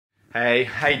Hey,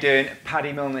 how you doing?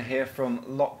 Paddy Milner here from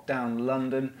lockdown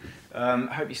London.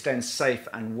 Hope you're staying safe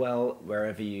and well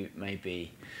wherever you may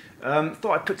be. Thought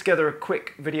I'd put together a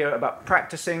quick video about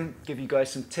practicing, give you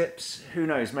guys some tips. Who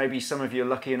knows, maybe some of you are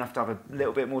lucky enough to have a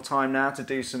little bit more time now to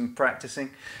do some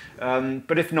practicing.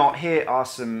 But if not, here are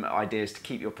some ideas to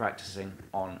keep your practicing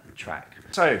on track.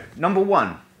 So, number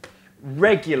one.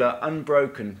 Regular,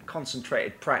 unbroken,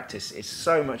 concentrated practice is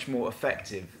so much more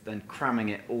effective than cramming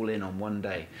it all in on one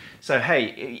day. So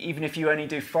hey, even if you only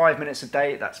do 5 minutes a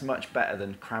day, that's much better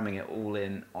than cramming it all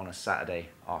in on a Saturday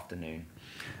afternoon.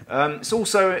 It's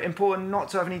also important not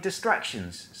to have any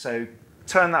distractions, so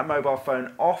turn that mobile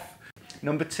phone off.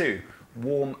 Number two,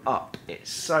 warm up.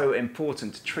 It's so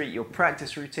important to treat your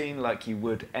practice routine like you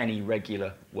would any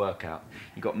regular workout.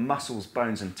 You've got muscles,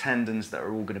 bones and tendons that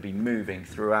are all going to be moving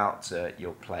throughout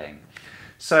your playing.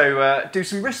 So do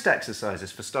some wrist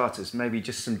exercises for starters, maybe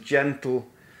just some gentle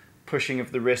pushing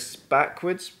of the wrists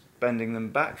backwards, bending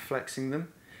them back, flexing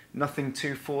them, nothing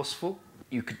too forceful.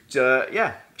 You could,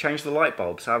 change the light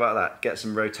bulbs. How about that? Get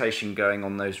some rotation going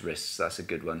on those wrists. That's a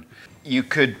good one. You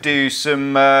could do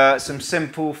some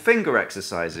simple finger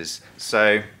exercises.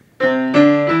 So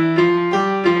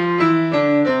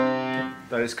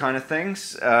those kind of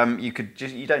things. You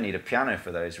don't need a piano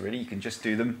for those really. You can just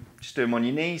do them on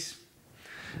your knees.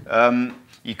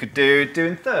 You could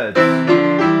doing thirds.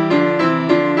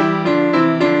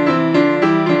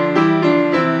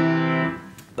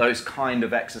 Those kind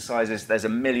of exercises, there's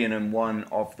 1,000,001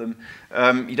 of them.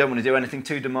 You don't want to do anything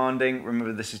too demanding.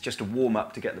 Remember, this is just a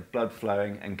warm-up to get the blood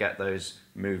flowing and get those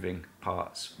moving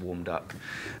parts warmed up.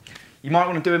 You might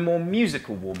want to do a more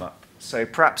musical warm-up. So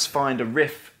perhaps find a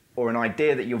riff or an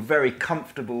idea that you're very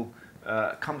comfortable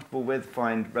with,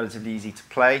 find relatively easy to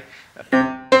play.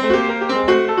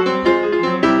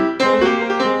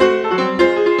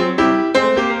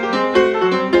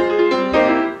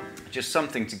 Just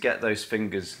something to get those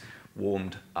fingers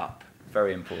warmed up.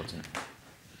 Very important.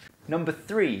 Number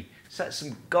three, set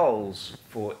some goals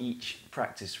for each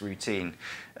practice routine.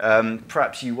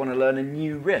 Perhaps you want to learn a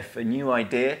new riff, a new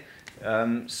idea.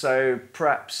 So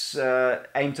perhaps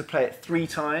aim to play it 3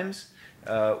 times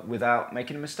without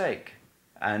making a mistake.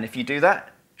 And if you do that,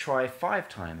 try 5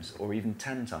 times or even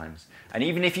 10 times. And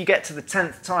even if you get to the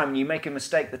 10th time and you make a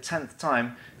mistake the 10th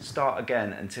time, start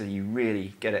again until you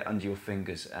really get it under your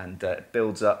fingers, and it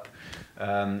builds up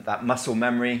that muscle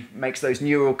memory, makes those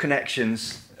neural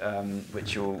connections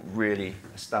which will really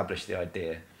establish the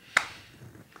idea.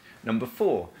 Number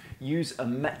 4, use a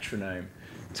metronome.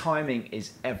 Timing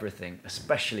is everything,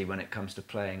 especially when it comes to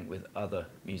playing with other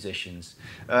musicians.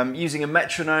 Using a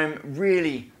metronome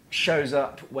really shows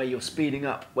up where you're speeding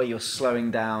up, where you're slowing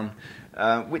down,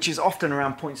 which is often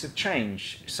around points of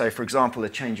change. So for example, a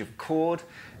change of chord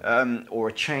or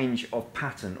a change of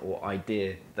pattern or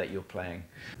idea that you're playing.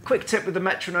 Quick tip with the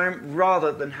metronome,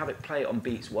 rather than have it play on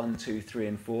beats 1, 2, 3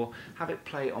 and 4, have it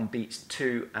play on beats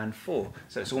 2 and 4.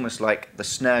 So it's almost like the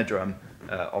snare drum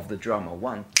of the drummer.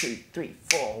 1, 2, 3,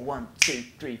 4, 1, 2,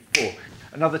 3, 4.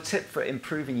 Another tip for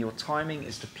improving your timing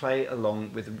is to play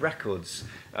along with records.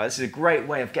 This is a great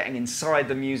way of getting inside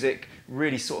the music,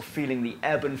 really sort of feeling the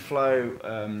ebb and flow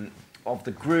of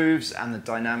the grooves and the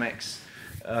dynamics,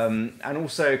 and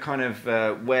also kind of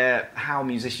how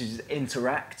musicians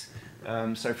interact.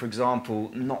 So for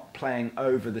example, not playing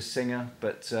over the singer,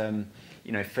 but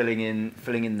filling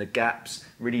in the gaps,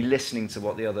 really listening to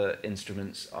what the other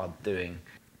instruments are doing.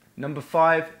 Number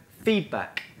 5,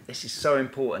 feedback. This is so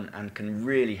important and can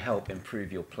really help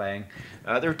improve your playing.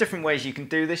 There are different ways you can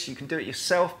do this. You can do it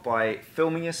yourself by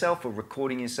filming yourself or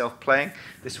recording yourself playing.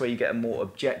 This way you get a more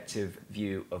objective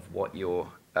view of what you're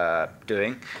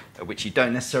doing, which you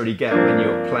don't necessarily get when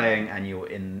you're playing and you're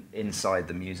inside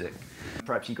the music.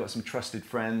 Perhaps you've got some trusted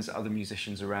friends, other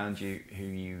musicians around you who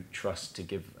you trust to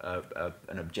give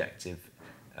an objective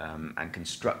and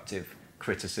constructive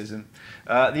criticism.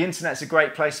 The internet's a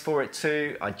great place for it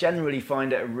too. I generally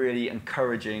find it a really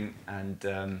encouraging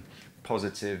and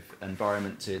positive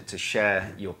environment to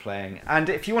share your playing. And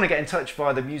if you want to get in touch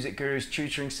via the Music Guru's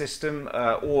tutoring system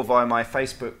or via my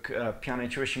Facebook piano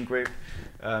tuition group,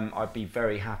 I'd be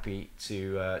very happy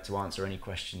to answer any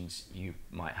questions you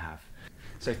might have.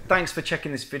 So thanks for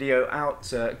checking this video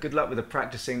out. Good luck with the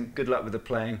practicing, good luck with the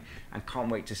playing, and can't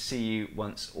wait to see you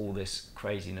once all this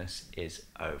craziness is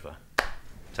over.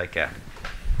 Take care.